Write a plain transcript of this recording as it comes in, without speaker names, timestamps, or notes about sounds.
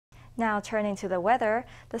Now turning to the weather,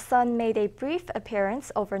 the sun made a brief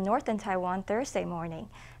appearance over northern Taiwan Thursday morning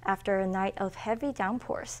after a night of heavy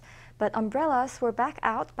downpours, but umbrellas were back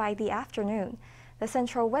out by the afternoon. The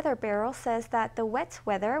Central Weather Bureau says that the wet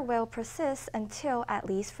weather will persist until at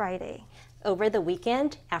least Friday. Over the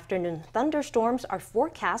weekend, afternoon thunderstorms are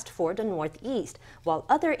forecast for the northeast, while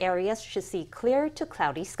other areas should see clear to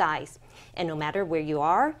cloudy skies. And no matter where you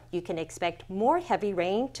are, you can expect more heavy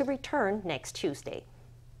rain to return next Tuesday.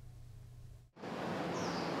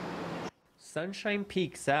 Sunshine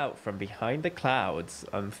peeks out from behind the clouds.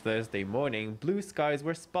 On Thursday morning, blue skies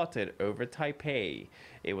were spotted over Taipei.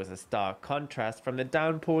 It was a stark contrast from the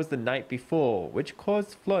downpours the night before, which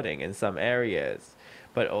caused flooding in some areas.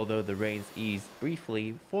 But although the rains eased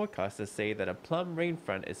briefly, forecasters say that a plum rain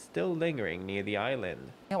front is still lingering near the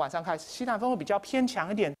island. The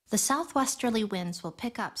southwesterly winds will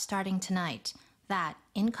pick up starting tonight. That,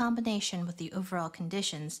 in combination with the overall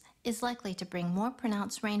conditions, is likely to bring more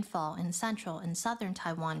pronounced rainfall in central and southern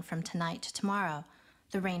Taiwan from tonight to tomorrow.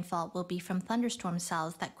 The rainfall will be from thunderstorm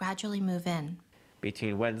cells that gradually move in.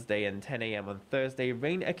 Between Wednesday and 10 a.m. on Thursday,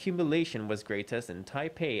 rain accumulation was greatest in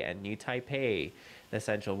Taipei and New Taipei. The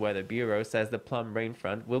Central Weather Bureau says the plum rain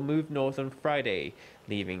front will move north on Friday,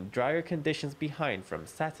 leaving drier conditions behind from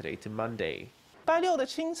Saturday to Monday.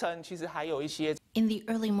 In the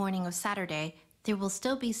early morning of Saturday, there will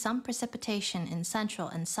still be some precipitation in central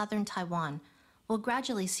and southern Taiwan. We'll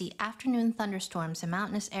gradually see afternoon thunderstorms in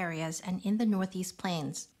mountainous areas and in the northeast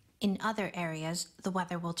plains. In other areas, the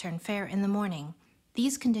weather will turn fair in the morning.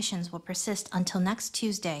 These conditions will persist until next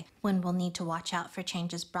Tuesday, when we'll need to watch out for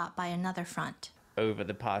changes brought by another front. Over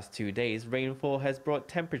the past 2 days, rainfall has brought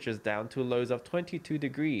temperatures down to lows of 22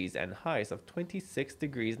 degrees and highs of 26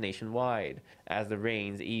 degrees nationwide. As the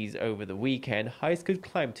rains ease over the weekend, highs could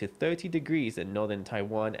climb to 30 degrees in northern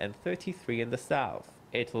Taiwan and 33 in the south.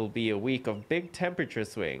 It will be a week of big temperature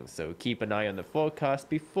swings, so keep an eye on the forecast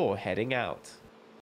before heading out.